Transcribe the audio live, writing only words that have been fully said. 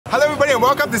Hello everybody and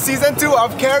welcome to Season 2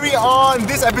 of Carry On!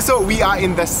 This episode we are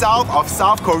in the south of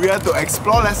South Korea to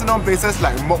explore lesser known places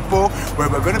like Mokpo, where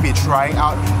we're going to be trying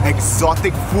out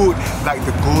exotic food like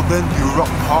the golden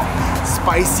Duroc pork,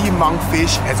 spicy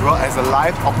monkfish, as well as a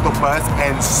live octopus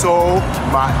and so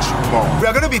much more. We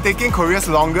are going to be taking Korea's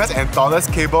longest and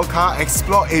tallest cable car,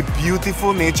 explore a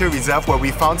beautiful nature reserve where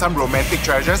we found some romantic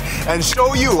treasures, and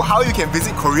show you how you can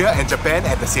visit Korea and Japan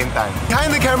at the same time.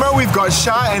 Behind the camera we've got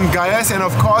Shah and Gaius, and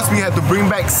of course we had to bring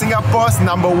back Singapore's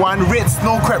 #1 red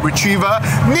snow crab retriever,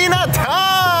 Nina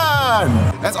Tan!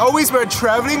 As always, we're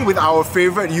traveling with our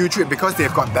favorite YouTrip because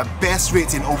they've got the best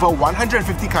rates in over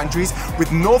 150 countries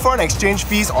with no foreign exchange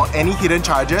fees or any hidden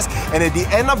charges. And at the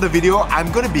end of the video,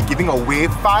 I'm going to be giving away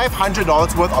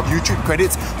 $500 worth of YouTrip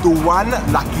credits to one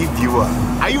lucky viewer.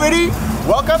 Are you ready?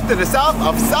 Welcome to the south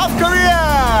of South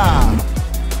Korea!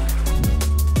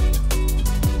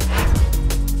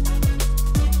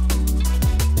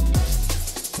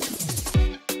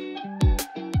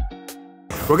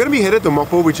 We're going to be headed to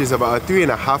Mokpo, which is about a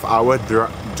 3.5 hour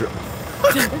drive.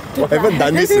 I haven't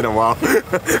done this in a while.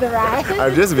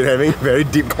 I've just been having a very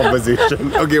deep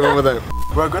conversation. Okay, one more time.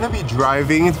 We're going to be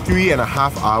driving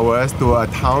 3.5 hours to a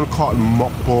town called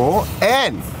Mokpo,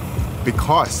 and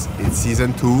because it's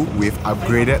Season 2, we've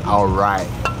upgraded our ride.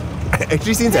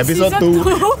 Actually, since episode 2.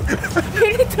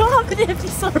 We need to have an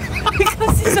episode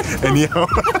because Season 2. Anyhow.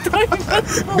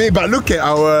 Babe, but look at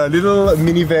our little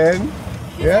minivan.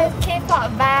 Yeah?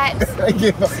 K-pop bags. See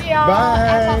you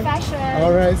Bye. at fashion.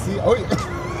 Alright, see. Oh.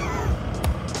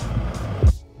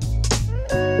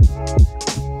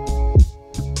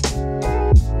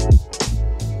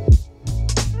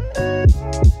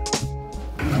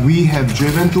 We have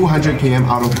driven 200 km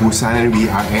out of Busan and we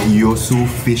are at Yeosu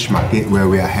Fish Market where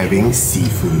we are having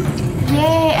seafood.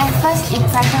 Yay! And first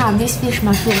impression of this fish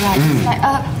market, right? It's like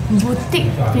a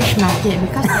boutique fish market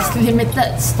because there's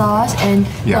limited stores and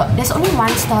there's only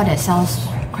one store that sells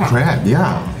crab.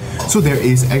 Yeah. So there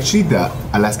is actually the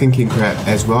Alaskan king crab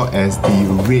as well as the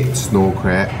red snow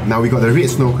crab. Now we got the red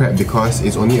snow crab because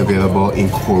it's only available in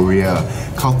Korea,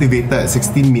 cultivated at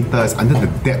 16 meters under the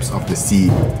depths of the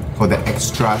sea for the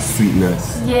extra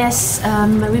sweetness. Yes,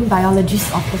 marine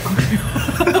biologist of the Korea.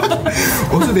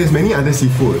 Also, there's many other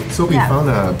seafood. So we found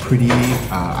a pretty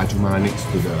ajuma next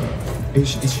to the... Is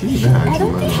she even an ajuma? I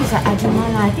don't think she's an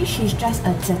ajuma lah. I think she's just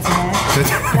a zeze.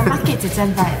 The market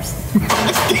zeze vibes.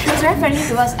 She was very friendly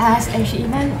towards us and she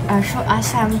even showed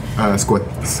us some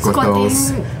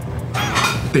squirtles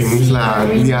things lah.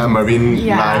 Marine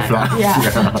life lah.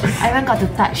 I even got to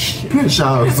touch.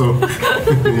 Shah also.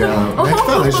 I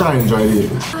felt like Shah enjoyed it.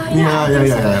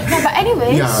 But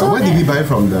anyway, so what did we buy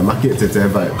from the market zeze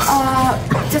vibes?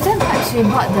 Zeze vibes, we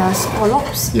bought the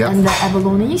scallops and the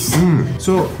abalones.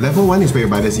 So level 1 is where you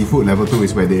buy the seafood, level 2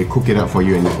 is where they cook it up for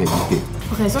you and you can eat it.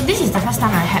 Okay, so this is the first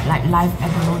time I had like live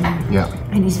abalone.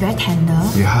 And it's very tender.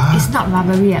 It's not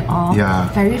rubbery at all.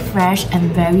 Very fresh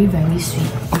and very, very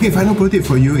sweet. Okay, final pro tip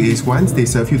for you is once they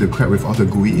serve you the crab with all the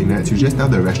gooey innards, you just tell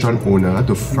the restaurant owner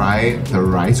to fry the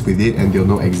rice with it and they'll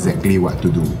know exactly what to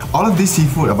do. All of this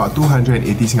seafood, about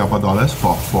 280 Singapore dollars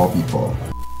for 4 people.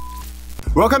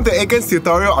 Welcome to Aiken's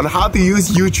tutorial on how to use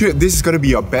YouTrip. This is going to be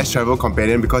your best travel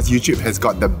companion because YouTrip has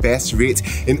got the best rates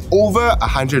in over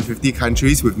 150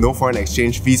 countries with no foreign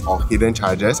exchange fees or hidden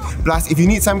charges. Plus, if you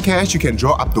need some cash, you can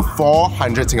draw up to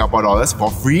 400 Singapore dollars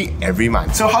for free every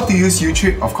month. So how to use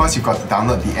YouTrip? Of course, you've got to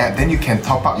download the app. Then you can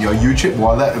top up your YouTrip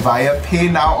wallet via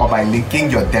PayNow or by linking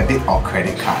your debit or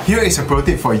credit card. Here is a pro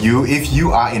tip for you. If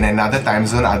you are in another time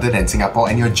zone other than Singapore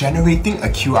and you're generating a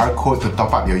QR code to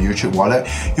top up your YouTrip wallet,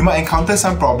 you might encounter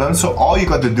some problems, so all you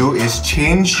got to do is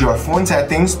change your phone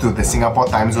settings to the Singapore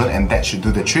time zone and that should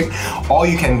do the trick. Or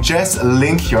you can just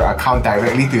link your account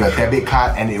directly to your debit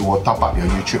card and it will top up your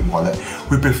YouTrip wallet.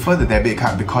 We prefer the debit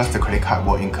card because the credit card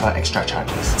will incur extra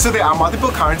charges. So there are multiple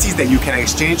currencies that you can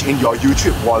exchange in your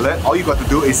YouTrip wallet. All you got to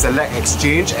do is select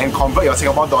exchange and convert your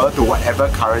Singapore dollar to whatever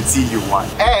currency you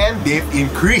want. And they've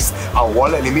increased our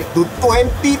wallet limit to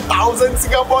 20,000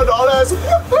 Singapore dollars.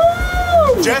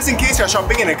 Just in case you're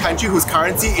shopping in a country whose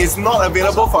currency is not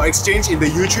available for exchange in the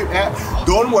YouTrip app,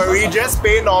 don't worry, just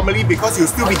pay normally because you'll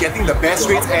still be getting the best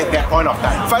rates at that point of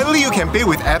time. Finally, you can pay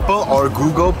with Apple or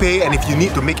Google Pay, and if you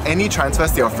need to make any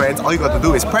transfers to your friends, all you got to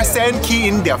do is press send, key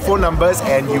in their phone numbers,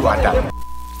 and you are done.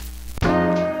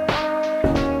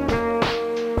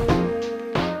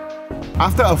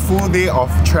 After a full day of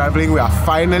traveling, we are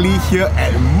finally here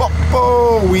at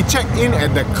Mokpo. We checked in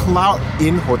at the Cloud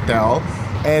Inn Hotel.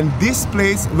 And this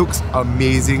place looks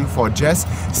amazing for just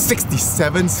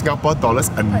 67 Singapore dollars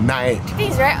a night. I think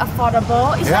it's very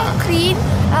affordable. It's very clean.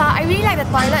 I really like the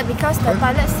toilet because the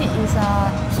toilet seat is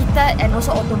heated and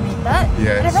also automated.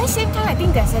 Yes. At the very same time, I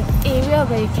think there's an area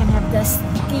where you can have the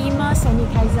steamer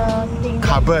sanitizer thing.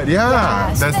 Cupboard,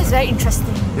 so that's very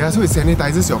interesting. Yeah, so it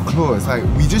sanitizes your clothes. Like,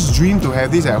 we just dream to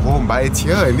have this at home, but it's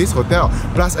here in this hotel.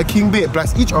 Plus a king bed,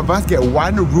 plus each of us get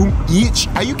one room each.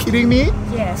 Are you kidding me?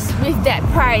 Yes, with that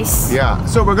price. Yeah,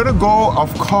 so we're gonna go,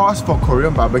 of course, for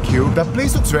Korean barbecue. The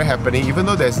place looks very happening, even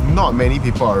though there's not many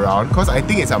people around, because I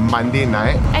think it's a Monday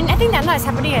night. And I think they're not as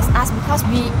happening as us because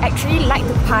we actually like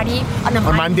to party on a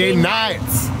Monday night.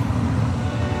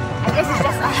 I guess it's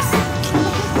just us.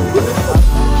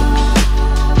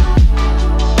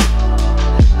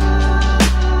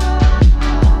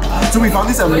 So we found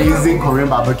this amazing Korean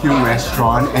barbecue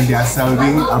restaurant and they are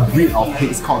serving a breed of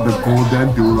pigs called the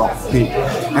golden Duroc pig.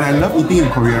 And I love eating in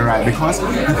Korea, right? Because you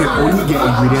can only get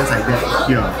ingredients like that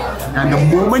here. And the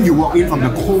moment you walk in from the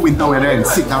cold winter weather and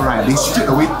sit down, right, they straight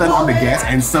away turn on the gas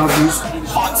and serve this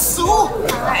hot soup.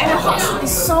 And the hot soup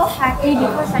is so happy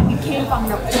because like it came from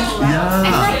the cold, right?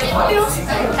 And like it feels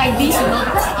like this, you know,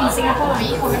 because in Singapore when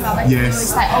you eat Korean barbecue,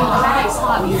 it's like, oh, the weather is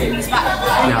hot, we freeze, but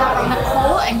when you're from the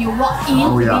cold and you walk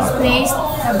in this place,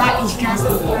 the vibe is just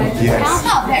different. And on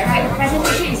top of that, right, the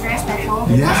presentation is very special.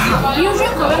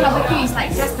 Usually Korean barbecue is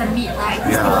like just the meat, right?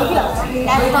 Just to give you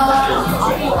a platter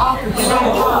of it all together.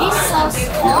 I think this serves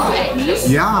all at least.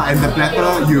 Yeah, and the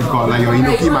platter, you've got like your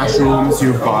enoki mushrooms,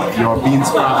 you've got your bean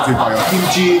sprouts, you've got your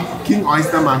kimchi, king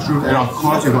oyster mushrooms, and of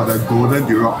course you've got the golden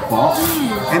Duroc pork.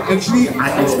 And actually,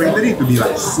 I expected it to be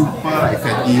like super like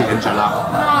fatty and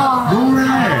jalap. No,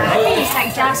 right? I think it's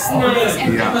like just nice,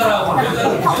 and the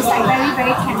pork is like very,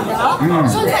 very tender.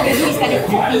 So what they do is that they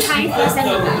cook behind first and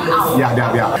then they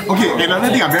out. Yeah. Okay, another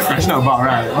thing I'm very passionate about,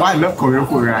 right? Why I love Korean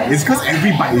food, right? Is because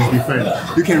every bite is different.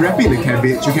 You can wrap it in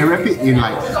cabbage, you can wrap it in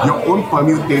like your own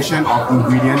permutation of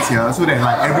ingredients here, so that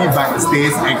like every bite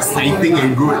stays exciting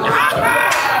and good.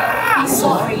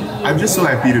 I'm just so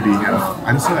happy to be here.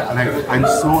 I'm so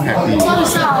happy. So we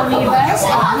saw our neighbours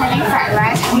having fried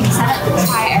rice and we decided to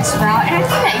try as well. And I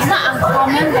think that it's not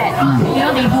uncommon that you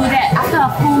know they do that after a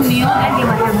full meal, then they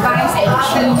will have rice and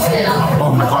cheese.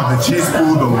 Oh my god, the cheese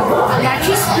pool though. Yeah,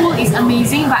 cheese pool is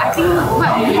amazing, but I think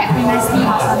what we had previously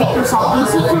was a bit too salty.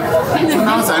 So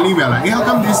now suddenly we're like, hey, how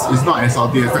come this is not as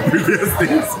salty as the previous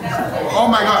things? Oh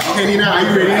my god, okay Nina, are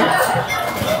you ready?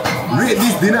 Rate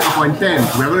this dinner upon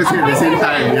 10. We're going to say at the same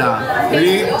time. Yeah.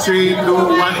 Ready? 3, 2,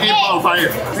 1, 8 out of 5.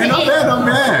 Hey, not bad, not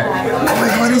bad. Oh my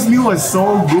god, this meal was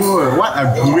so good. What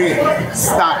a great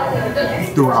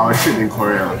start to our trip in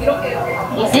Korea.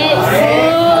 Is it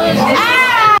good?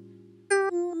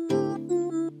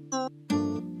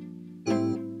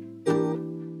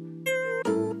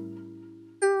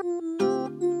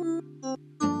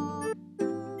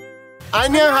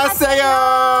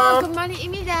 안녕하세요. Good morning,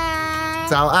 입니다.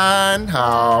 早安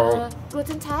好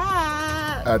Guten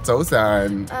Tag. 早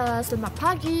晨 Selamat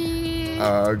pagi.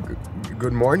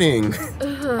 Good morning.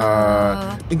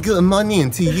 Good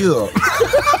morning to you.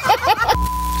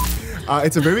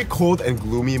 It's a very cold and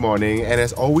gloomy morning, and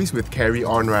as always with Carry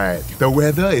On, right, the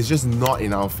weather is just not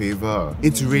in our favor.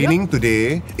 It's raining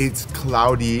today, it's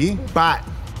cloudy, but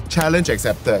challenge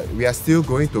accepted. We are still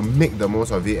going to make the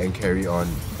most of it and carry on.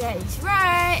 That is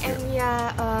right. And we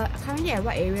are currently at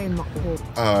what area in Mokpo?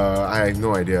 I have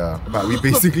no idea. But we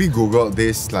basically googled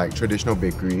this like traditional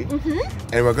bakery,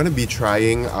 and we're gonna be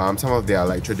trying some of their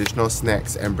like traditional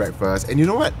snacks and breakfast. And you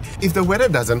know what? If the weather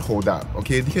doesn't hold up,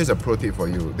 okay, here's a pro tip for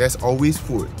you. There's always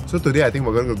food. So today I think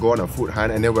we're gonna go on a food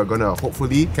hunt, and then we're gonna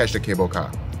hopefully catch the cable car.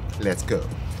 Let's go.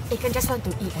 Aiken just want to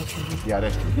eat actually. Yeah,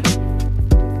 that's true.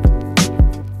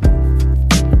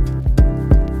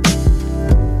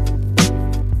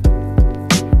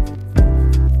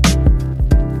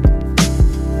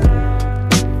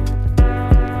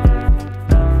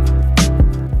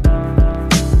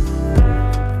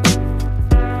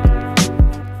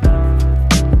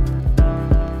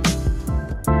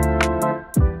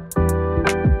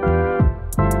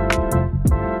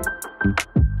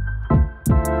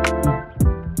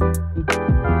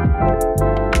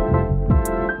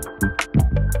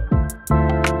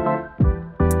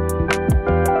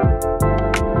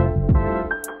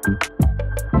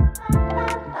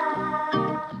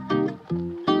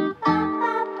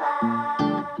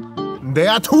 There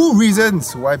are two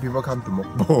reasons why people come to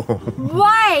Mokpo.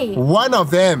 Why? One of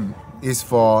them is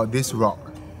for this rock.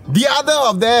 The other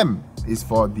of them is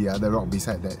for the other rock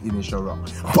beside that initial rock.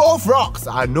 Both rocks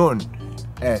are known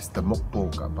as the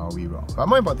Mokpo Gabawi rock. But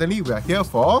more importantly, we are here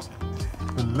for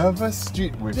Lover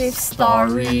Street with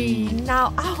story.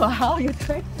 Now, how you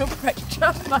trying to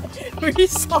fracture my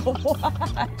wrist or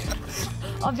what?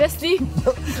 Obviously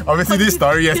this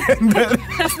story has ended.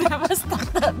 has never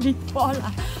started before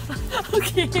lah.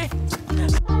 Okay.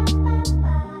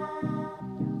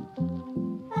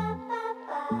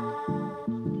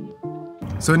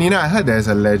 So Nina, I heard there's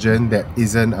a legend that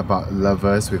isn't about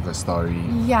lovers with a story.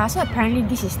 Yeah, so apparently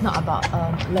this is not about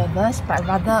lovers, but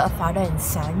rather a father and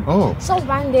son. Oh. So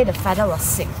one day the father was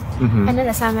sick, and then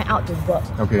the son went out to work.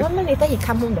 Okay. 1 month later he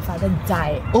come home, the father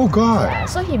died. Oh God! Yeah,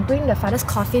 so he bring the father's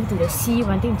coffin to the sea,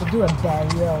 wanting to do a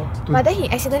burial. But then he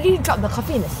accidentally dropped the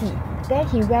coffin in the sea. Then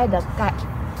he wear the gut.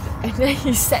 And then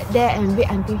he sat there and wait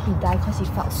until he died because he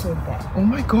felt so bad. Oh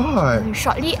my God! And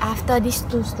shortly after, these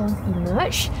two stones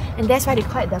emerged, and that's why they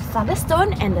call it the father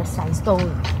stone and the son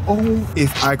stone. Oh,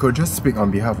 if I could just speak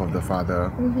on behalf of the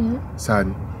father,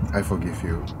 son, I forgive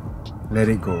you. Let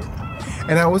it go.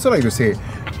 And I also like to say,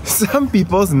 some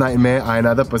people's nightmare are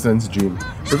another person's dream.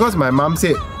 Because my mom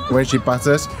said when she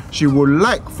passes, she would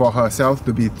like for herself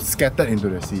to be scattered into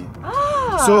the sea.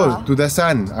 So, to the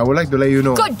son, I would like to let you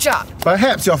know. Good job!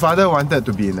 Perhaps your father wanted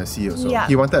to be in the sea also. Yeah.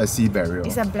 He wanted a sea burial.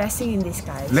 It's a blessing in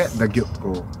disguise. Let the guilt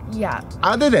go. Yeah.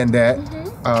 Other than that,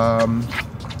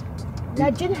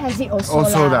 Legend has it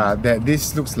also that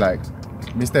this looks like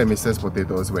Mr. and Mrs.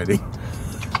 Potato's wedding.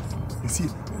 You see?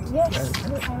 Yes,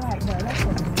 alright.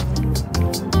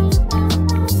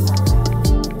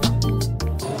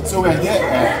 So we're here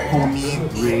at Homie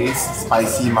Ray's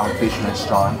Spicy Monkfish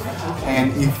restaurant,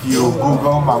 and if you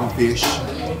Google Monkfish,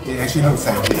 it actually looks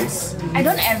like this. I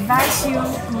don't advise you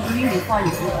Googling before you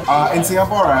eat. In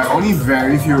Singapore, only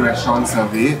very few restaurants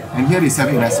serve it, and here they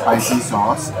serve it in a spicy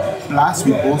sauce. Plus,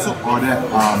 we also ordered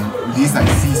these like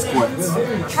sea squirts.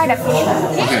 Try the fish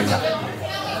first, okay? Okay, yeah.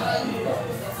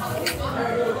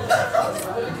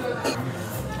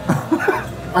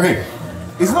 Okay,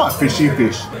 it's not a fishy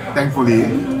fish, thankfully.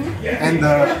 And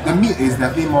the meat is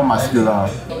definitely more muscular.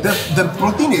 The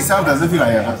protein itself doesn't feel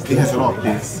like it has a lot of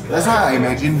taste. That's why I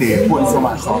imagine they put so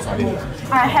much sauce on it.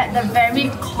 I had the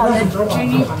very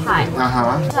collagen part.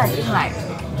 Uh-huh. So I think like,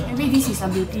 maybe this is a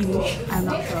beauty wish, I'm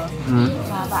not sure.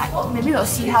 But maybe we'll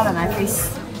see how when my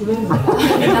face in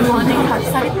the morning I'm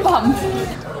slightly pumped.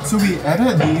 So we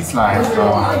added these like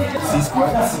sea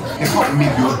squirts. They're called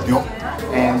meat yolk.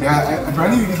 And they are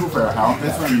apparently really good for your health.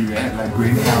 That's why we add like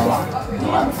brain health,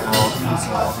 blood health,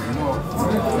 you know.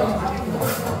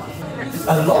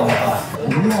 A lot.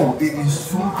 No, it is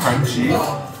so crunchy.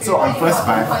 So on first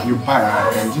bite, you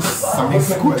bite and just something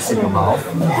squirts in your mouth.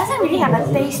 It doesn't really have a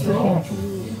taste to it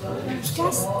actually. It's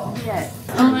just weird.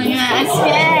 Oh my god, I'm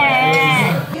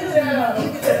scared!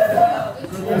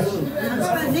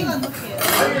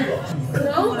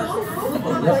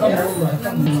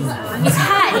 It's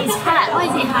hard. Why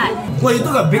is it hard? Well, you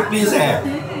took a big piece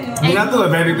Nina took a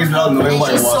very big piece without knowing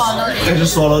what it was. And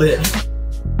just swallowed it.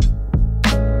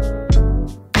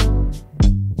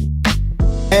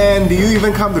 And do you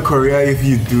even come to Korea if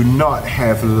you do not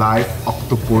have live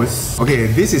octopus? Okay,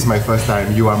 this is my first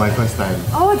time. You are my first time.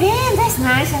 Oh damn, that's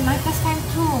nice. And my first time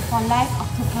too for live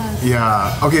octopus.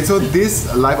 Yeah. Okay, so this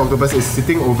live octopus is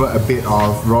sitting over a bit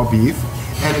of raw beef.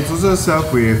 And it's also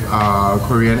served with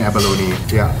Korean abalone.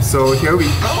 Yeah, so here we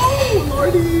go. Oh,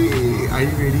 lordy! Are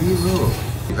you ready? Bro?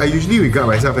 I usually regard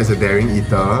myself as a daring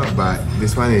eater, but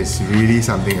this one is really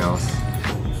something else.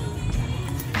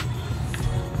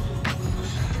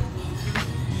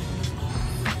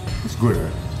 It's good,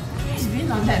 right? It's really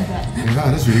not that bad.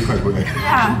 Yeah, that's really quite good.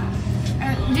 Yeah.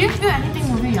 Do you feel anything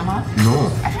moving in your mouth?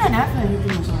 No. Actually, I never feel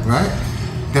anything also. Right?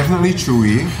 Definitely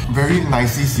chewy, very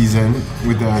nicely seasoned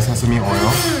with the sesame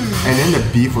oil, and then the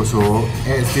beef also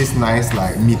adds this nice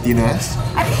like meatiness.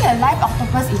 I think the live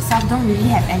octopus itself don't really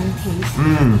have any taste.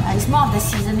 It's more of the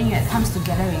seasoning that comes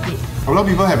together with it. A lot of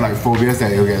people have like phobias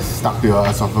that you'll get stuck to your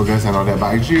esophagus and all that,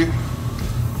 but actually,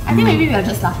 I think maybe we are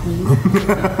just lucky.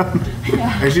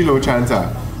 Yeah. Actually, no chance.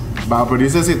 But our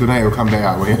producer said tonight he'll come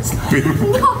back when you're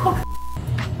sleeping. No.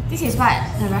 This is what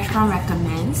the restaurant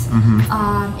recommends.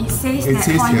 It says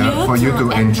that for you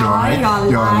to enjoy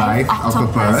your live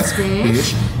octopus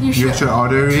dish, you should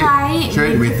order it, try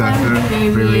it with the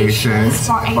variations.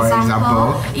 For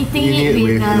example, eating it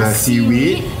with the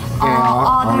seaweed,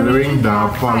 or ordering the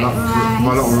pollock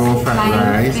roll fried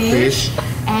rice, fish,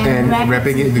 and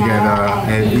wrapping it together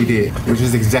and eat it, which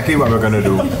is exactly what we're gonna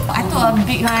do. I took a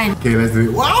big one. Okay, let's do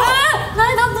it. Wow! No,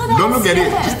 don't do that. Don't look at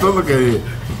it. Just don't look at it.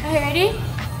 Are you ready?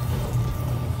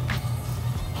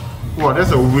 Wow,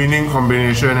 that's a winning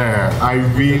combination. I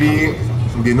really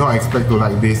did not expect to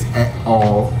like this at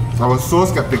all. I was so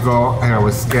skeptical and I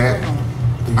was scared,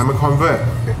 I'm a convert,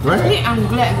 right? I'm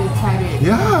glad we tried it.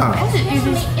 Yeah.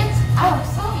 It's out of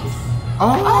size.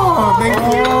 Oh, thank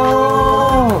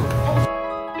you.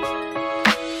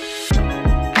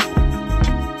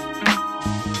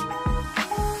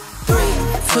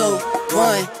 2,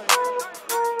 1.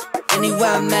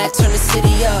 Anywhere I'm at, turn the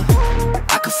city up.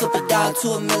 I could flip a dollar to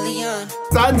 $1 million.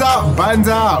 Sun's up, buns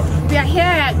up. We are here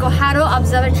at Gohado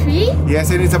Observatory.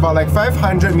 Yes, and it's about like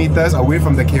 500 meters away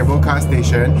from the cable car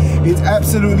station. It's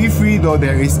absolutely free though.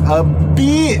 There is a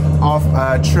bit of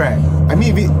a trek. I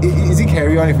mean, is it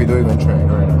carry on if we don't even trek,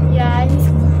 right? Yeah, it's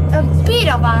a bit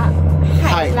of a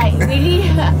hike. Like really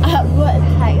upward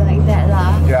hike like that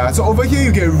lah. Yeah, so over here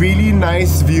you get really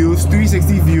nice views,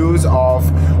 360 views of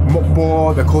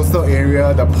Mokpo, the coastal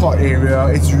area, the port area.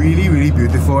 It's really, really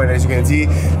beautiful, and as you can see,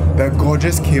 the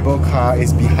gorgeous cable car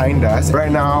is behind us.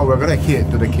 Right now, we're gonna head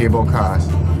to the cable cars.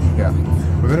 Yeah,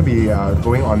 we're gonna be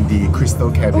going on the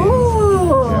crystal cabin. Ooh.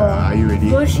 Yeah, are you ready?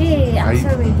 Bullshit, I'm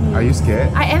so ready. Are you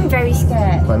scared? I am very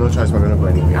scared. But no choice, we're gonna go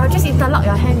anyway. I'll just interlock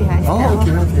your hand if I scared. Oh,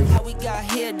 okay. How we got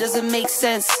here doesn't make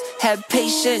sense. Have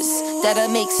patience, that'll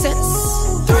make sense.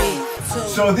 3, 2.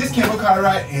 So this cable car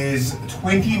ride is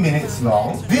 20 minutes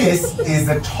long. This is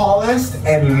the tallest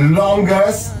and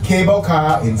longest cable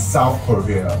car in South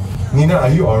Korea. Nina, are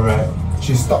you alright?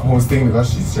 She stopped hosting because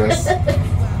she's just...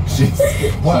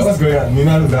 What's going on?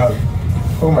 Nina, look down.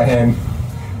 Hold my hand.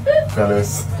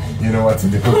 Fellas, you know what to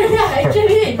do. Yeah,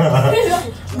 actually.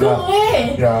 Go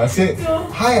away. Yeah, say,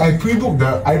 hi, I pre-booked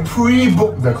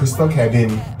the crystal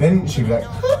cabin. Then she'll be like,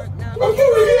 huh? Okay,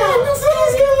 really? I'm so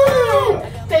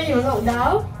scared. Then you look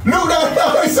down. Look down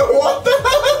now, it's the water!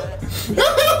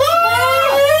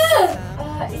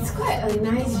 It's quite a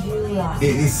nice view lah.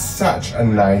 It is such a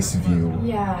nice view.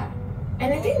 Yeah.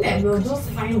 And I think that we'll do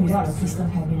fine without a crystal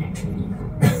cabin actually.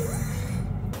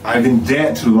 I've been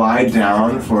dared to lie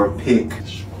down for a pic.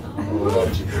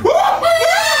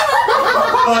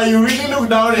 You really look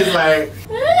down and like,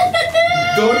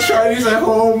 don't try this at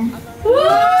home. You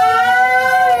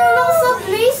look so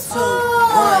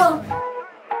peaceful.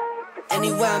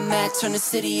 Anywhere I'm at, turn the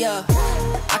city up.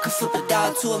 I could flip a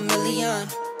dollar to $1 million.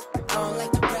 I don't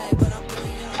like to brag, but I'm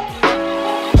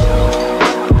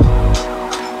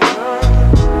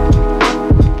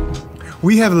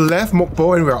We have left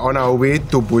Mokpo and we're on our way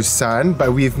to Busan,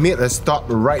 but we've made a stop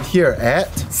right here at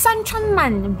Suncheon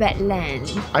Bay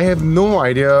Wetlands. I have no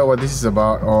idea what this is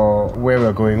about or where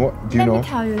we're going. What do you know?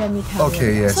 Let me tell you.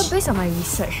 Okay, yes. So based on my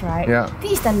research, right? Yeah.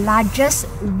 This is the largest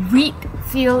reed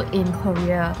field in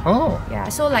Korea. Oh. Yeah,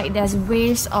 so like there's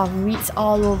waves of reeds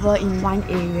all over in one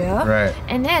area. Right.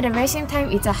 And then at the very same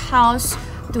time, it's a house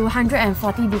to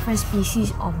 140 different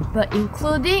species of bird,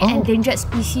 including endangered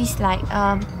species like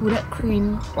hooded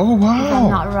crane. Oh wow! If I'm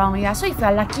not wrong, yeah. So if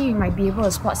you're lucky, you might be able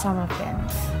to spot some of them.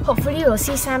 Hopefully, we'll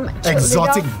see some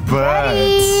Exotic little birds.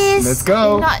 birdies. Let's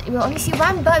go. If not, we'll only see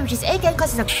one bird, which is Aiken,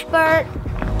 because it's a bird.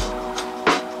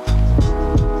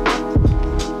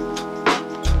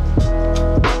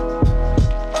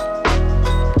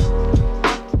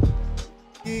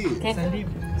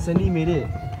 Sandy made it.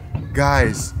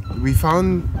 Guys, we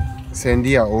found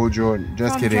Sandy, our old drone.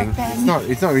 Just From kidding. Japan.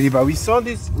 It's not really, but we found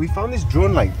this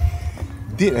drone like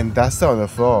dead and dusted on the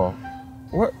floor.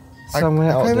 What? Somewhere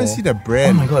I out can't even there. see the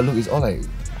brand. Oh my god, look, it's all like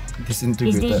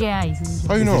disintegrated. It's DJI.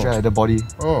 How you know? DJI, the body.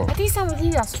 Oh, I think somebody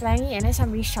was flying it and then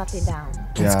somebody shot it down.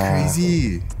 that's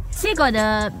crazy. See, got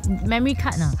the memory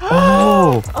card now.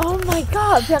 Oh! Oh my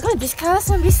god, we are going to discover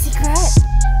somebody's secret.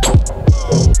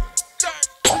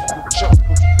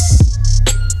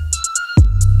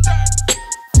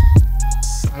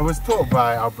 I was told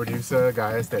by our producer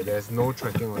guys that there's no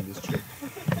trekking on this trip.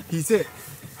 He said,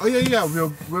 oh yeah,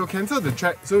 we'll cancel the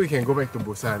trek so we can go back to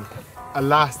Busan.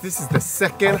 Alas, this is the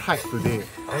second hike today.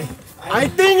 I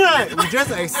think right, we just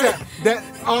accept that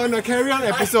on a carry-on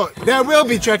episode, there will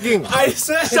be trekking. I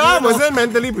swear! Sean wasn't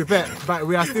mentally prepared, but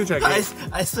we are still trekking. I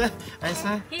swear! I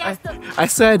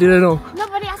I didn't know.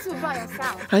 Nobody asked you about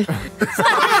yourself.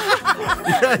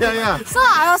 Yeah. So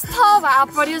I was told by our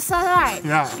producer, right?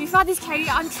 Yeah. Before this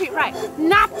carry-on trip, right?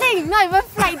 Nothing, not even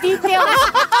flight details.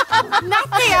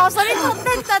 Nothing. I was only told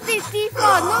 10:30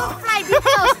 T4, no flight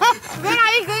details. When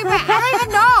are you going back? I don't even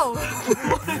know.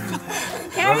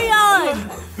 Carry on.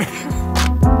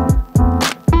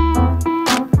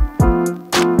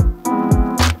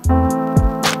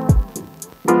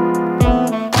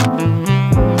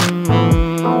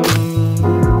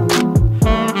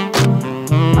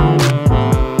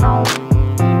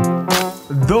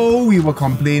 were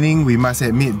complaining, we must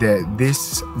admit that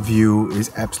this view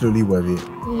is absolutely worth it.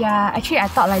 Yeah, actually I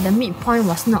thought like the midpoint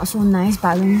was not so nice,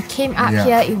 but when we came up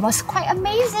here, it was quite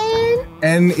amazing.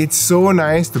 And it's so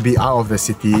nice to be out of the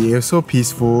city. It was so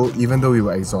peaceful, even though we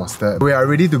were exhausted. We are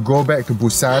ready to go back to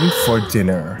Busan for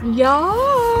dinner. Yeah.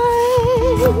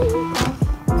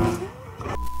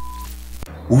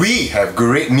 We have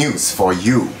great news for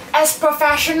you. As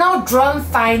professional drone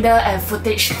finder and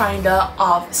footage finder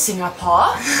of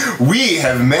Singapore, We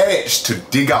have managed to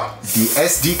dig out the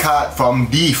SD card from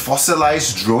the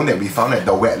fossilized drone that we found at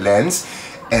the wetlands.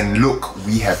 And look,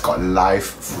 we have got live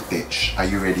footage. Are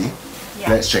you ready? Yeah.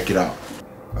 Let's check it out.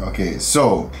 Okay,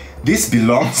 so this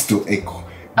belongs to a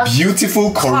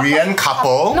beautiful Korean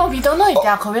couple. No, we don't know if they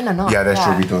are Korean or not. Yeah, that's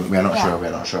true. We're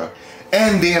not sure.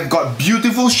 And they have got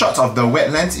beautiful shots of the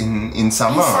wetlands in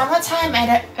summer. In summertime,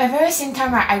 at the very same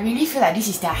time, right, I really feel like this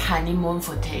is their honeymoon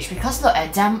footage because look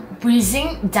at them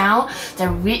breezing down the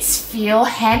reeds field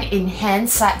hand in hand,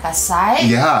 side by side.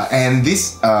 Yeah, and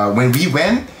this when we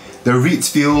went, the reeds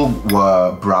field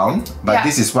were brown, but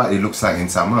this is what it looks like in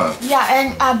summer.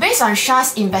 Yeah, and based on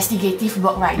Shah's investigative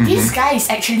work, right, this guy is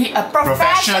actually a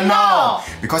professional.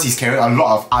 Because he's carrying a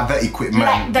lot of other equipment,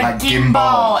 like the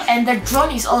gimbal. And the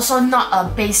drone is also not a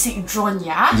basic drone,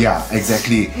 yeah? Yeah,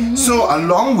 exactly. So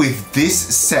along with this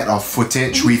set of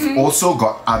footage, we've also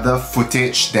got other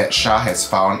footage that Shah has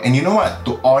found. And you know what?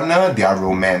 To honor their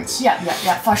romance. Yeah,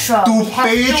 for sure. To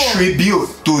pay tribute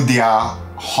to their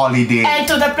holiday. And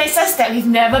to the places that we've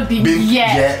never been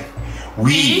yet.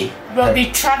 We will be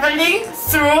traveling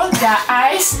through their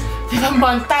eyes with a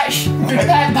montage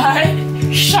prepared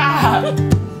by Shah.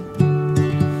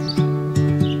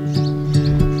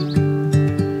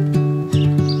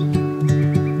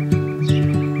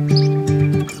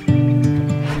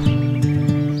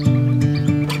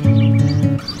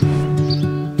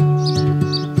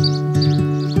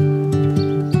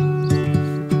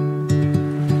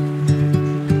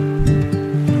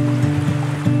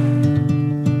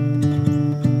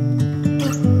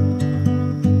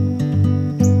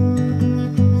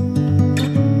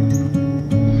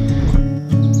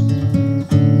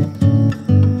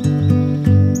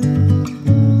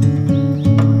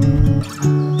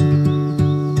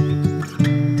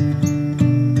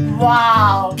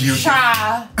 Wow,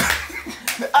 Shah.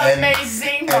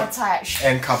 Amazing montage.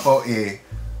 And couple A.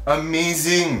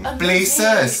 Amazing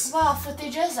places. Wow,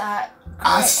 footages are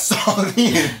solid.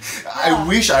 I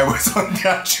wish I was on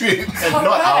their trip and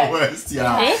not ours.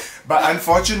 Yeah. But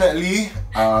unfortunately,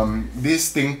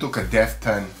 this thing took a death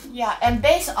turn. Yeah, and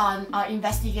based on our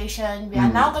investigation, we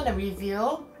are now going to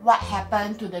reveal what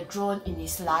happened to the drone in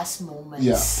its last moments.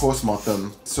 Yeah,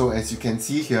 post-mortem. So as you can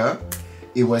see here,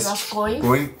 it was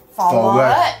going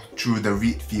forward through the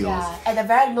reed fields. Yeah, at a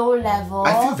very low level.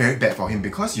 I feel very bad for him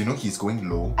because you know he's going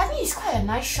low. I mean, it's quite a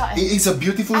nice shot. It is a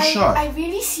beautiful shot. I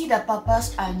really see the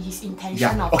purpose and his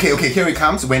intention of Okay, here it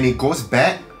comes. When it goes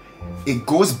back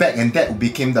and that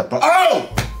became the oh!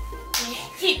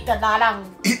 Hit the lalang.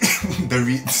 The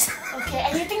reeds. Okay,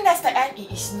 and you think that's the end?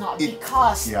 It is not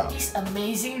because this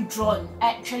amazing drone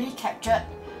actually captured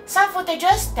some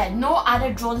footages that no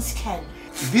other drones can.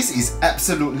 This is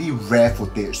absolutely rare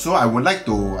footage, so I would like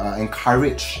to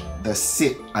encourage the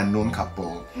said unknown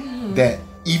couple that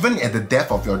even at the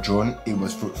death of your drone, it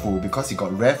was fruitful because you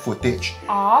got rare footage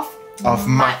of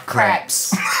mud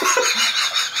crabs.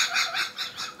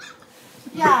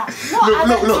 Yeah, no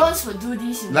other drones would do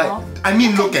this, you know. I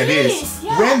mean, look at this.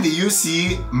 Yeah. When did you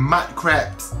see mud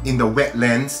crabs in the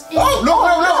wetlands?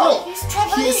 Look! He's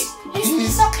traveling.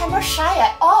 He's not camera shy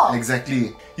at all.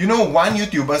 Exactly. You know, one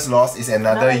YouTuber's loss is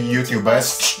another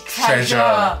YouTuber's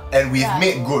treasure. And we've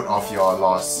made good of your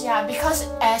loss. Yeah, because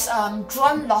as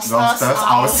drone losses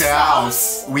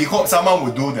ourselves, we hope someone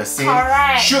will do the same.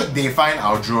 Correct. Should they find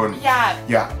our drone.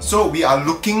 Yeah. So we are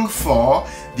looking for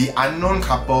the unknown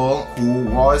couple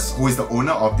who is the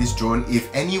owner of this drone. If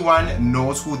anyone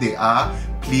knows who they are,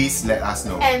 please let us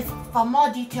know. And for more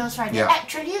details, right, they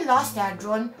actually lost their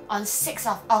drone on 6th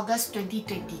of August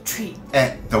 2023.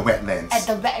 At the wetlands.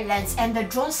 And the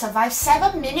drone survived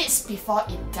 7 minutes before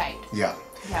it died. Yeah.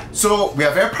 So we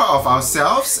are very proud of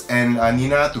ourselves. And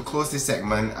Nina, to close this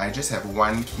segment, I just have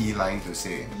one key line to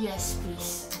say. Yes,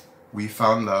 please. We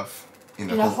found love in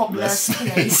a hopeless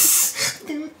place.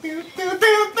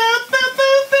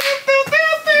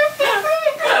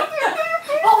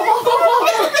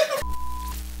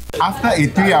 After a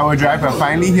 3-hour drive, we're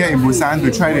finally here in Busan to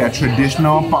try their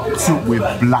traditional pork soup with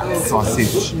blood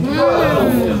sausage.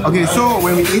 Okay, so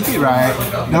when we ate it, right,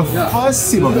 the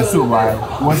first sip of the soup, right,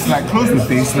 was like close to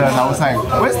tasteless. I was like,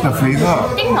 where's the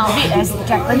flavor? Think of it as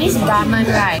Japanese ramen,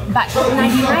 right? But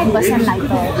 99%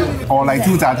 lighter. Or like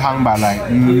猪杂汤, but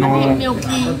like no.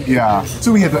 Milky. Yeah.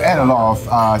 So we had to add a lot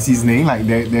of seasoning. Like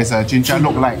there's a ginger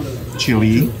look like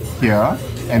chili here.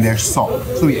 And there's salt,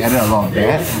 so we added a lot of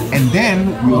that. And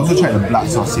then we also tried the blood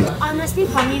sausage. Honestly,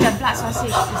 for me, the blood sausage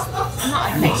is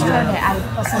not a texture that I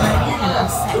personally can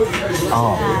accept.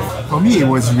 Oh, for me it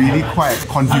was really quite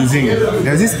confusing.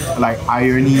 There's this like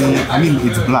irony. I mean,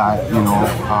 it's blood, you know,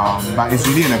 but it's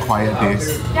really an acquired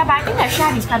taste. Yeah, but I think the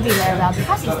chef described it very well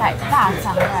because it's like 大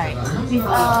肠, right, with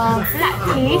a blood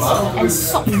taste and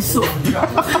soap in soup.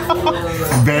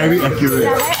 Very accurate.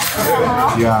 Yeah, very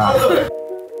accurate. Yeah.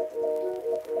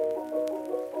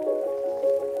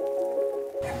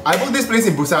 I booked this place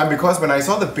in Busan because when I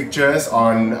saw the pictures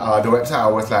on the website, I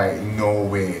was like, no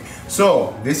way.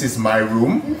 So, this is my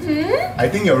room. I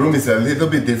think your room is a little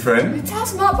bit different. Tell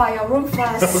us more about your room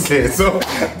first. Okay, so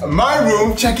my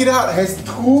room, check it out, has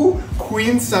 2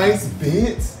 queen-size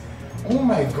beds. Oh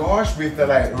my gosh, with the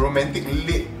like romantic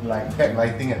lit like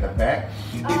backlighting at the back.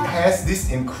 It has this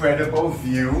incredible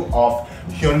view of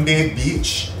Hyundai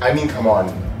Beach. I mean, come on,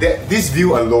 this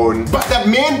view alone. But the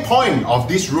main point of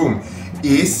this room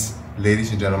is,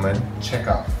 ladies and gentlemen, check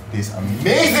out this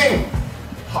amazing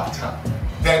hot tub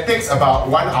that takes about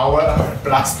 1 hour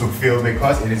plus to fill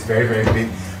because it is very, very big.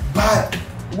 But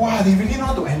wow, they really know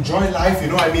how to enjoy life, you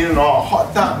know what I mean? No,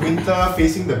 hot tub, winter,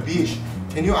 facing the beach.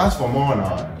 Can you ask for more or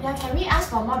not? Yeah, can we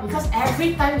ask for more? Because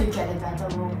every time you get a better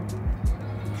room.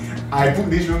 I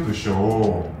booked this room to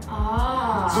show.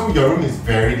 Ah. So your room is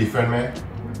very different, man.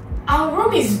 Our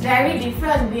room is very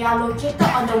different. We are located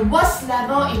on the worst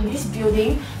level in this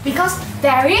building because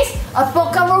there is a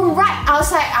poker room right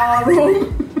outside our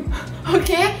room.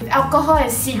 Okay? Alcohol and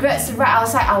cigarettes right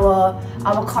outside our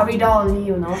corridor only,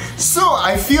 you know. So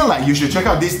I feel like you should check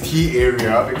out this tea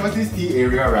area because this tea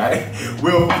area, right,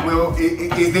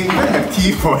 they even have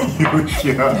tea for you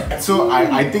here. So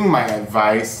I think my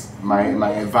advice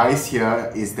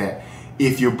here is that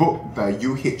if you book the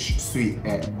UH suite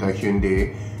at the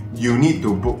Hyundai, you need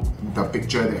to book the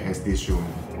picture that has this room.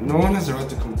 No one has the right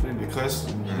to complain because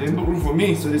they didn't book room for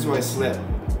me, so this is why I slept.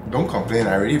 Don't complain,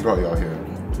 I already brought you all here.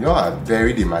 You all are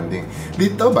very demanding.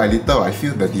 Little by little, I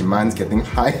feel the demand's getting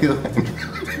higher.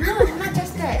 No, not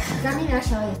just that. Gami never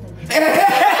shower yesterday.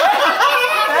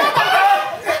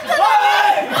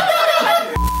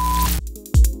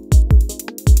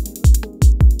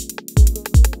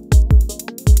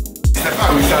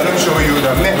 We seldom show you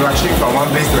the map rushing from one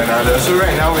place to another. So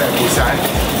right now we're at Busan.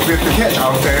 We have to catch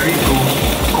our ferry to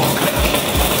Fukuoka.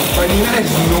 But Nina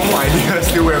has no idea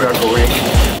still where we're going.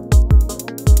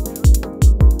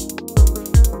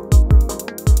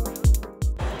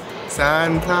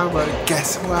 Sunflower,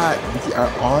 guess what? We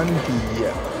are on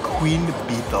the Queen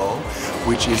Beetle,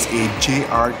 which is a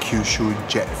JR Kyushu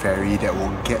jet ferry that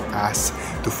will get us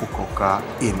to Fukuoka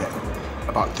in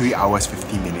about 3 hours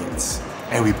 50 minutes.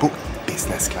 And we booked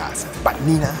business class, but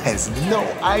Nina has no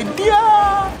idea.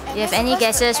 You have any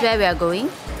guesses where we are going?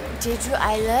 Jeju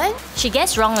Island? She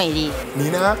guessed wrong already.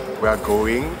 Nina, we are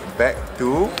going back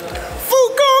to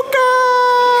Fukuoka!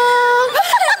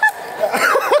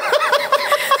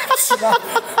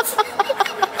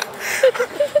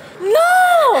 No!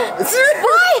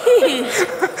 Why?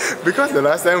 Because the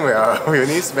last time we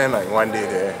only spent like 1 day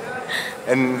there.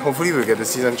 And hopefully we'll get to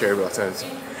see some cherry blossoms.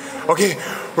 Okay,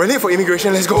 we're late for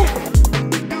immigration, let's go!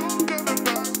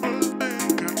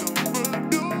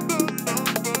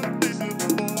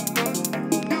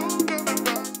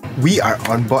 We are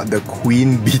on board the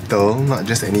Queen Beetle, not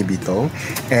just any Beetle.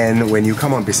 And when you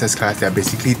come on business class, there are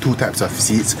basically 2 types of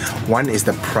seats. One is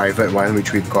the private one,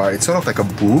 which we've got. It's sort of like a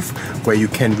booth where you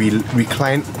can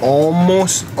recline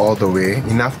almost all the way,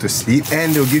 enough to sleep.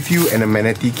 And they'll give you an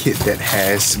amenity kit that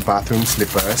has bathroom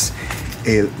slippers,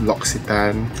 a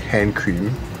L'Occitane hand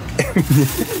cream,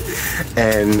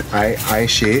 and eye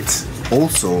shades.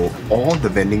 Also, all the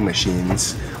vending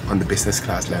machines on the business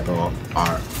class level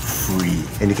are free,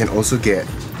 and you can also get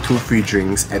 2 free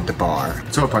drinks at the bar.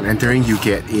 So upon entering, you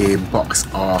get a box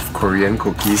of Korean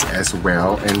cookies as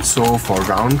well. And so for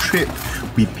round trip,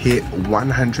 we paid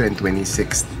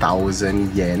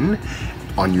 126,000 yen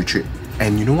on YouTrip.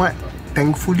 And you know what?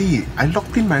 Thankfully, I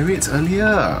locked in my rates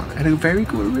earlier at a very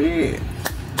good rate.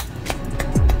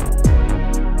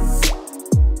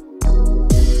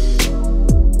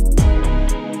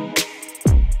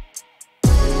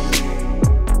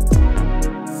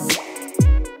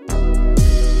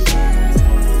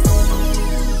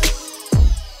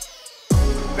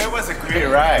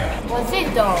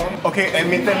 though. Okay,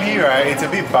 admittedly, right, it's a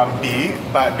bit bumpy,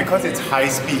 but because it's high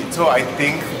speed, so I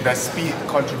think the speed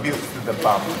contributes to the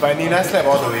bump. But Nina slept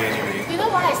all the way anyway. You know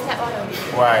why I slept all the way?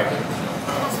 Why?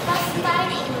 Because first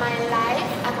time in my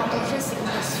life, I got motion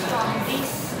sickness from this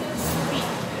speed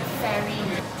ferry.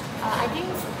 I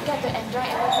didn't get to enjoy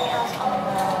everything else on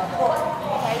the boat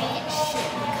ferry ship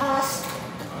because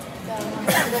the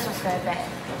motion sickness was very bad.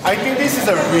 I think this is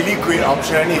a really great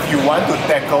option if you want to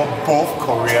tackle both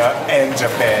Korea and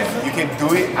Japan. You can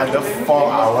do it under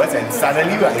 4 hours and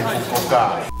suddenly we are in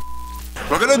Fukuoka.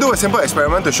 We're gonna do a simple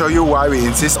experiment to show you why we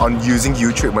insist on using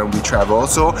YouTrip when we travel.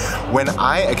 So when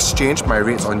I exchanged my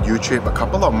rates on YouTrip a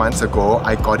couple of months ago,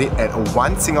 I got it at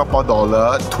 $1 Singapore to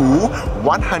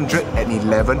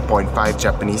 111.5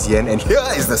 Japanese yen, and here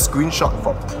is the screenshot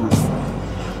for proof.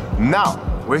 Now,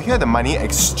 we're here at the money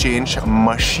exchange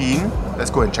machine. Let's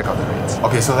go and check out the rates.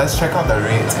 Okay, so let's check out the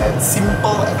rates at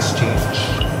Simple Exchange.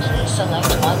 Select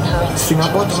one currency.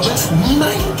 Singapore dollars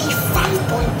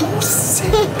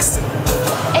 95.26.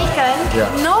 Aiken, Yeah.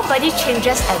 nobody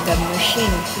changes at the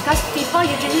machine because people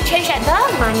usually change at the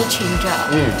money changer.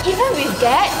 Even with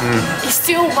that, it's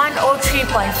still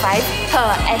 103.5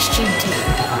 per SGD.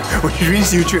 Which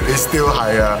means YouTrip is still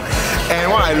higher. And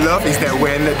what I love is that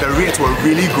when the rates were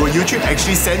really good, YouTrip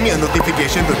actually sent me a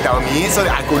notification to tell me so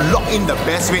that I could lock in the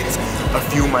best rates a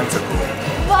few months ago.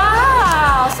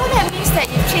 Wow! So that means that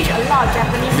you changed a lot of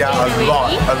Japanese yen already.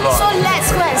 a lot. So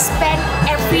let's go and spend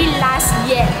every last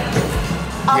yen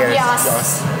of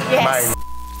yours. Yes. Mine.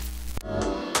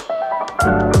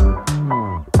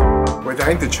 We're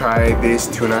dying to try this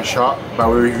tuna shop, but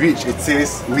when we reach, it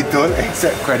says we don't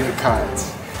accept credit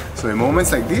cards. So in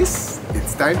moments like this,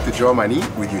 it's time to draw money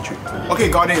with YouTrip. Okay,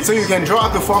 got it. So you can draw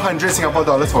up to 400 Singapore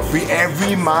dollars for free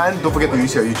every month. Don't forget to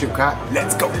use your YouTrip card.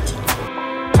 Let's go.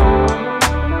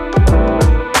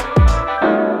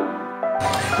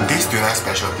 This tuna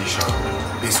specialty shop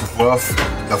is worth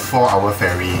the 4-hour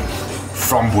ferry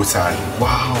from Busan.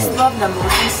 Wow. It's worth the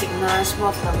motion sickness,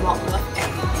 worth the walk, worth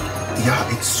everything.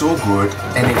 Yeah, it's so good,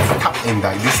 and it's tucked in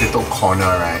like this little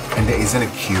corner, right? And there isn't a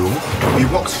queue. We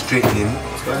walk straight in.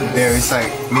 There is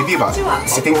like maybe about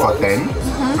sitting for 10.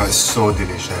 But it's so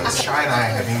delicious. Shai and I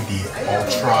are having the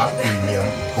ultra premium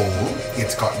bowl.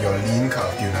 It's got your lean cut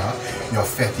of tuna, your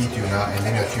fatty tuna, and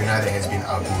then your tuna that has been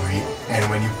aguri. And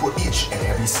when you put each and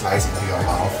every slice into your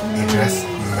mouth, it just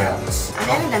melts.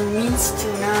 And then the minced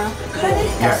tuna.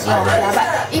 Yeah, right.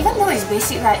 But even though it's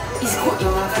basic, right, it's good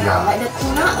enough. Yeah. Like the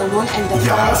tuna alone and the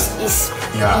rice is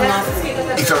enough.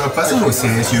 If you're a person who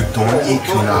says you don't eat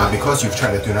tuna because you've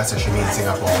tried the tuna sashimi in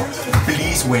Singapore,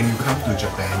 please, when you come to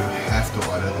Japan, you have to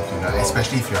order the tuna,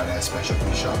 especially if you're at a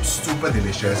specialty shop. Super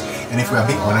delicious. And if we are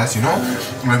being honest, you know,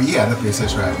 when we eat at other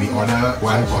places, right, we order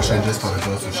one portion just for the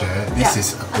girls to share. This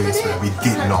is a place where we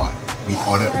did not. We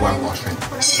ordered one portion.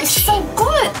 It's so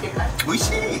good!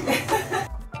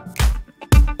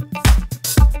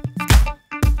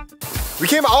 We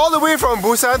came all the way from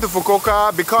Busan to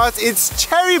Fukuoka because it's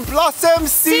cherry blossom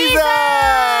season!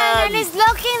 And it's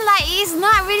looking like it's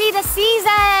not really the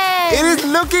season! It is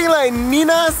looking like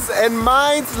Nina's and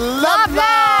mine's love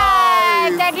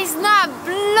life! That is not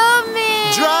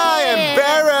blooming! Dry and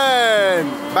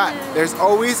barren! But there's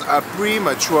always a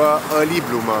premature early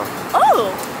bloomer.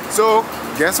 Oh! So,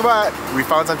 guess what? We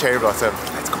found some cherry blossom.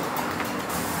 Let's go.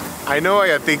 I know what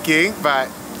you're thinking, but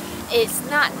It's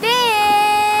not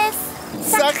this!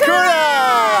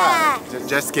 Sakura!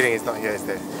 Just kidding, it's not here, it's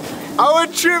there. Our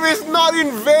trip is not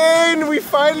in vain! We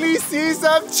finally see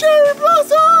some cherry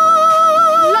blossom!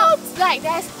 Looks like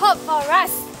there's hope for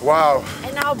us! Wow,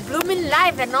 And our blooming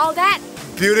life and all that!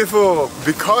 beautiful!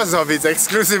 Because of its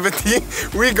exclusivity,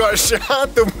 we got Shah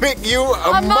to make you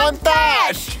a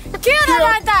montage! Cue the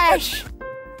montage!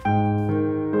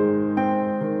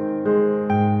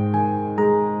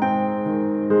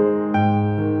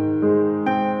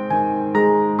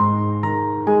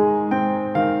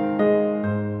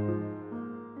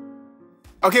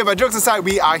 Okay, but jokes aside,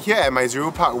 we are here at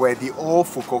Maizuru Park where the old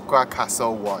Fukuoka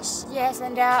castle was. Yes,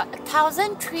 and there are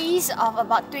 1,000 trees of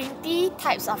about 20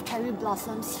 types of cherry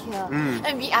blossoms here.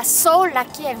 And we are so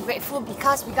lucky and grateful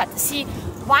because we got to see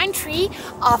one tree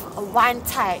of one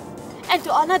type. And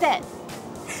to honor that,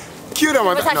 Cue the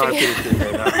montage! No, I'm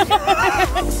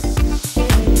kidding.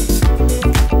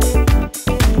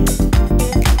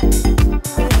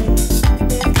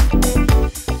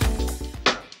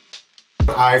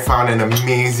 I found an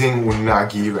amazing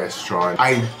unagi restaurant.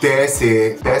 I dare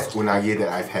say best unagi that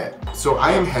I've had. So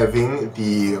I am having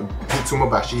the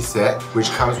Hitsumobashi set, which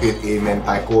comes with a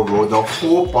mentaiko roll. The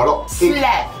whole pollock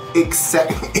slap.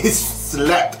 except is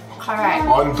slapped Correct.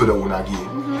 onto the unagi.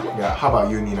 Yeah, how about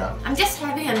you, Nina? I'm just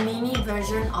having a mini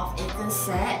version of Aiken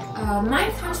set. Mine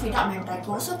comes without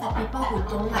mentaiko, so for people who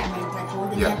don't like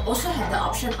mentaiko, they can also have the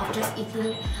option of just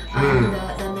eating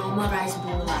the normal rice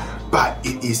bowl. But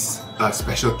it is a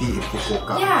specialty in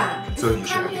Fukuoka. Yeah, so if you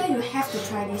come here, you have to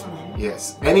try this, man.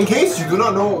 Yes. And in case you do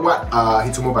not know what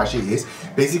hitsumobashi is,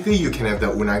 basically you can have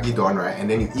the unagi don, right? And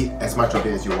then you eat as much of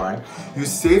it as you want. You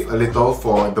save a little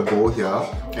for the bowl here,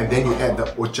 and then you add the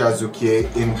ochazuke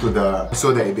into the,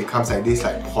 so that it becomes like this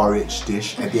like porridge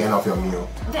dish at the end of your meal.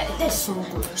 That's so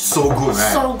good. So good,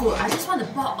 right? So good. I just want to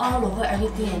pour all over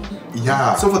everything and eat.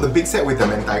 Yeah. So for the big set with the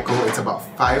mentaiko, it's about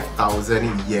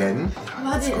 5,000 yen.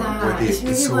 Worth it lah. It's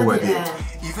really so worth it.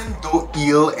 Even though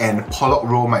eel and pollock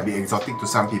roll might be exotic to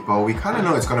some people, we kind of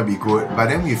know it's gonna be good. But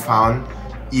then we found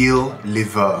eel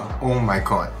liver. Oh my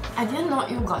god. I didn't know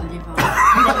you got liver.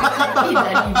 I eat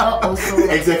the liver also.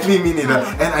 Exactly, me neither.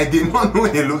 And I did not know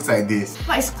it looks like this.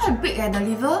 But it's quite big the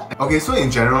liver. Okay, so in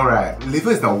general, right,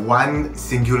 liver is the one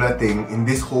singular thing in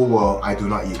this whole world I do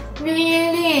not eat.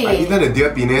 Really? I've eaten the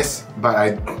deer penis, but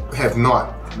I have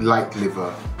not liked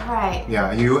liver. Right.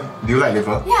 Yeah, you? Do you like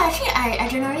liver? Yeah, actually I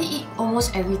generally eat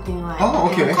almost everything, right? Oh,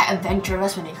 okay. I'm quite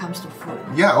adventurous when it comes to food.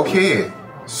 Yeah, okay.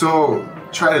 So,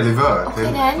 try the liver.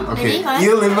 Okay then. Okay. Ready?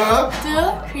 Eel liver.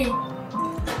 2, 3.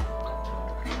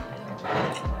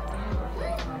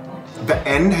 The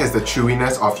end has the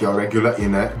chewiness of your regular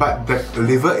innard, but the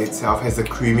liver itself has the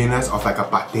creaminess of like a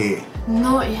pate.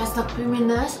 No, it has the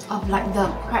creaminess of like the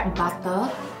crab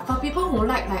butter. For people who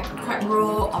like crab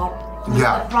roll or the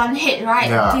prawn head, right?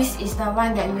 Yeah. This is the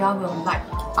one that you all will like.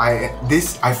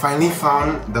 I finally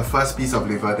found the first piece of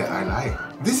liver that I like.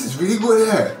 This is really good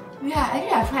eh? Yeah, actually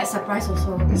I'm quite surprised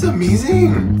also. It's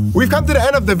amazing! We've come to the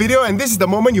end of the video and this is the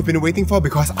moment you've been waiting for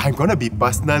because I'm gonna be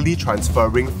personally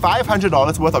transferring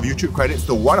 $500 worth of YouTube credits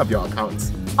to one of your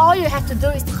accounts. All you have to do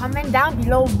is to comment down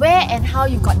below where and how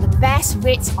you got the best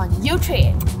rates on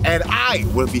YouTrip. And I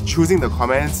will be choosing the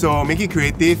comments, so make it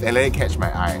creative and let it catch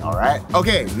my eye, alright?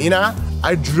 Okay, Nina,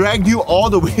 I dragged you all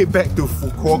the way back to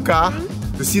Fukuoka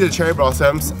to see the cherry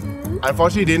blossoms.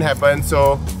 Unfortunately, it didn't happen,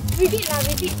 so... We did.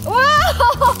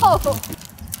 Wow!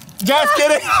 Just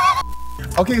kidding!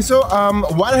 Okay, so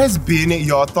what has been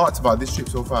your thoughts about this trip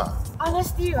so far?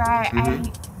 Honestly, right, I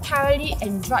thoroughly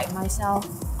enjoyed myself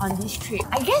on this trip.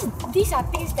 I guess these are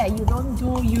things that you don't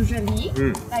do usually.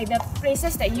 Like the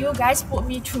places that you guys put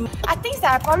me through are things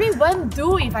that I probably won't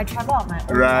do if I travel on my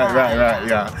own. Right,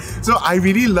 yeah. So I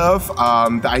really love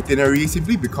the itinerary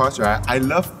simply because, right, I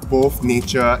love both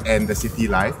nature and the city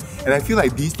life. And I feel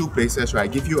like these two places,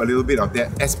 right, give you a little bit of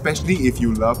that, especially if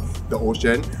you love the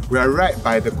ocean. We are right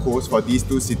by the coast for these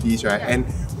two cities, right? And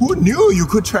who knew you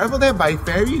could travel there by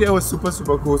ferry? That was super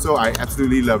cool, so I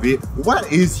absolutely love it.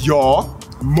 What is your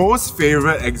most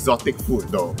favorite exotic food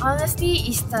though? Honestly,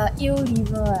 it's the eel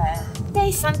liver. That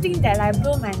is something that like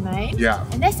blew my mind. Yeah.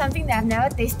 And that's something that I've never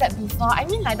tasted before. I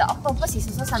mean, like the octopus is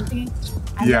also something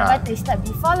I've never tasted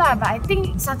before lah. But I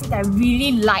think something that I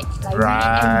really like,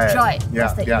 really enjoyed,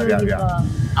 was the eel liver.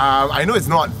 I know it's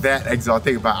not that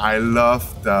exotic, but I love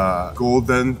the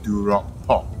golden Duroc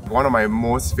pork. One of my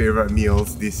most favorite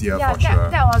meals this year for sure.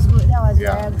 That was good. That was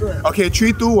very good. Okay,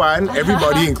 3, 2, 1.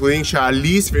 Everybody, including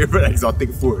Charlie's favorite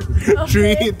exotic food.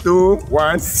 3, 2,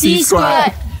 1. Sea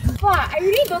squirt. Wow, I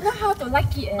really don't know how to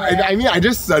like it. I mean, I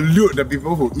just salute the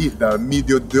people who eat the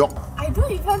mediocre. I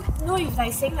don't even know if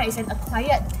like saying like it's an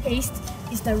acquired taste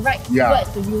is the right word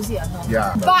to use it or not.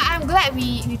 Yeah. But I'm glad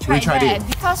we tried that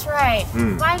because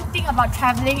one thing about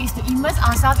traveling is to immerse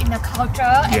ourselves in the culture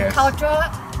and culture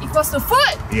equals to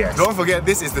food. Yes. Don't forget,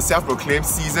 this is the self-proclaimed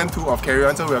season 2 of Carry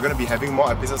On, so we're going to be having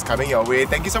more episodes coming your way.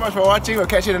 Thank you so much for watching. We'll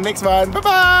catch you in the next one. Bye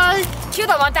bye. Cue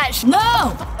the montage.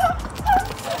 No.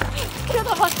 Cue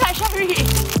the montage,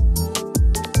 Ferry.